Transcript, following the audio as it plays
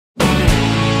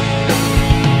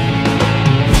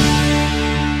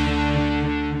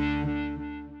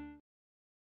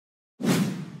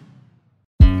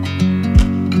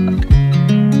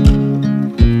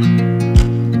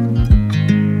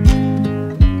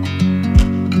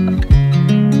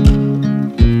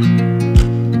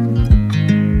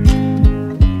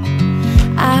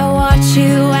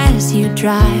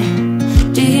dry.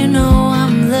 Do you know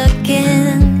I'm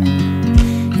looking?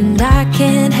 And I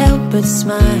can't help but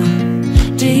smile.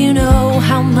 Do you know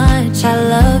how much I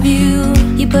love you?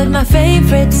 You put my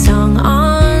favorite song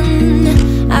on,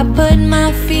 I put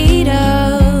my feet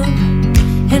up,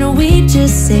 and we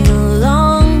just sing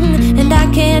along. And I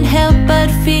can't help but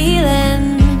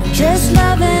feeling, just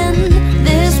loving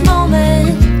this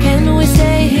moment. Can we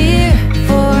stay here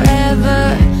forever?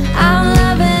 I'm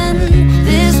loving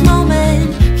this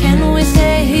moment. Can we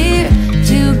stay here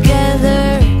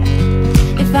together?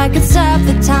 If I could stop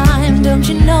the time, don't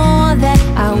you know that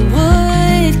I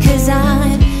would? 'Cause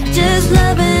I'm just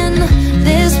loving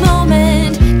this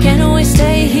moment. Can we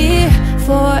stay here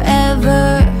forever?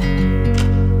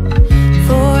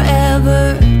 Forever,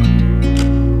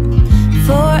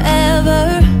 forever,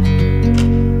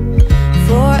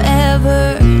 forever.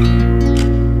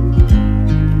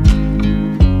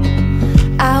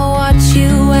 I watch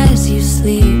you as you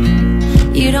sleep.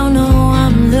 You don't know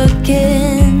I'm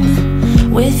looking.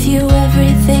 With you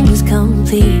everything's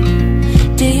complete.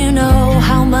 Do you know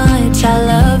how much I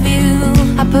love you?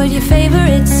 I put your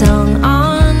favorite song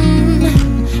on,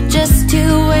 just to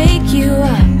wake you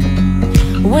up.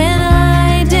 When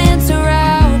I dance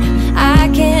around, I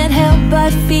can't help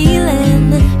but feeling,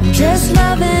 I'm just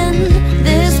loving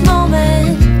this moment.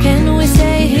 Can we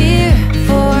stay here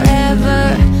forever?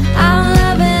 I'm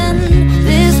loving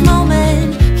this moment.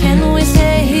 Can we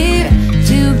stay here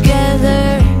together?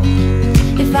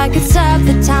 If I could stop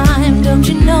the time, don't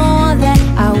you know that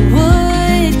I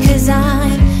would? 'Cause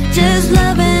I'm just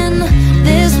loving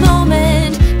this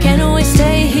moment. Can we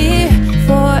stay here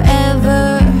forever?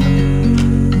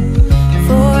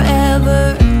 Forever,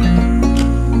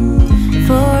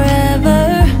 forever,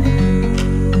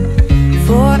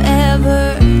 forever.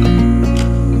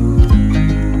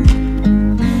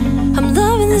 I'm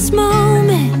loving this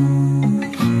moment.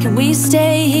 Can we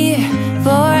stay here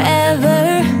forever?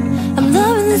 I'm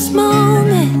loving this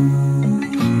moment.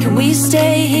 Can we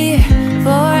stay here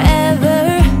forever?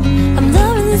 I'm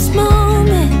loving this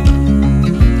moment.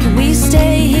 Can we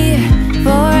stay here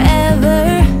forever?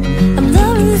 I'm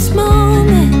loving this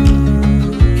moment.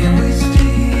 Can we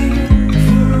stay here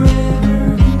forever?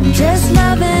 I'm just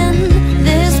loving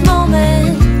this moment.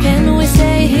 Can we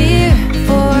stay here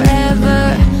forever?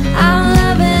 I'm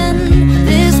loving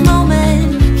this moment.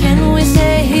 Can we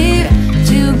stay here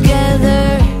together?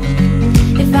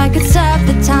 If I could stop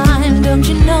the time, don't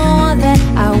you know that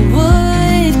I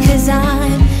would? 'Cause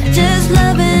I'm just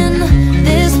loving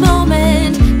this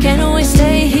moment. Can we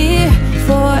stay here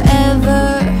forever?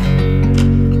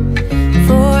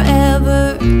 Forever,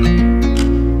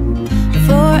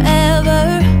 forever,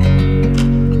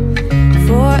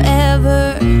 forever.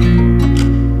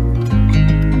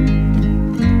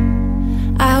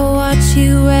 I watch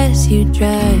you as you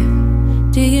drive.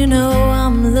 Do you know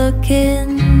I'm looking?